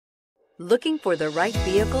Looking for the right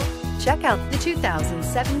vehicle? Check out the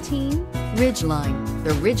 2017 Ridgeline.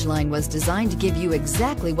 The Ridgeline was designed to give you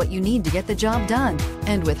exactly what you need to get the job done.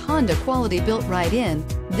 And with Honda quality built right in,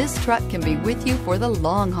 this truck can be with you for the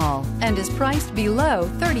long haul and is priced below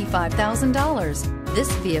 $35,000.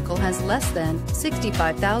 This vehicle has less than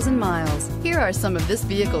 65,000 miles. Here are some of this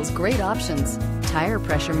vehicle's great options: tire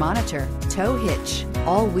pressure monitor, tow hitch,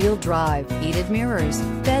 all-wheel drive, heated mirrors,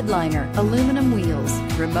 bed liner, aluminum wheels,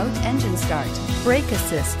 remote engine start, brake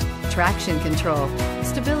assist, traction control,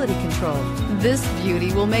 stability control. This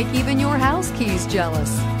beauty will make even your house keys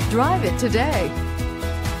jealous. Drive it today.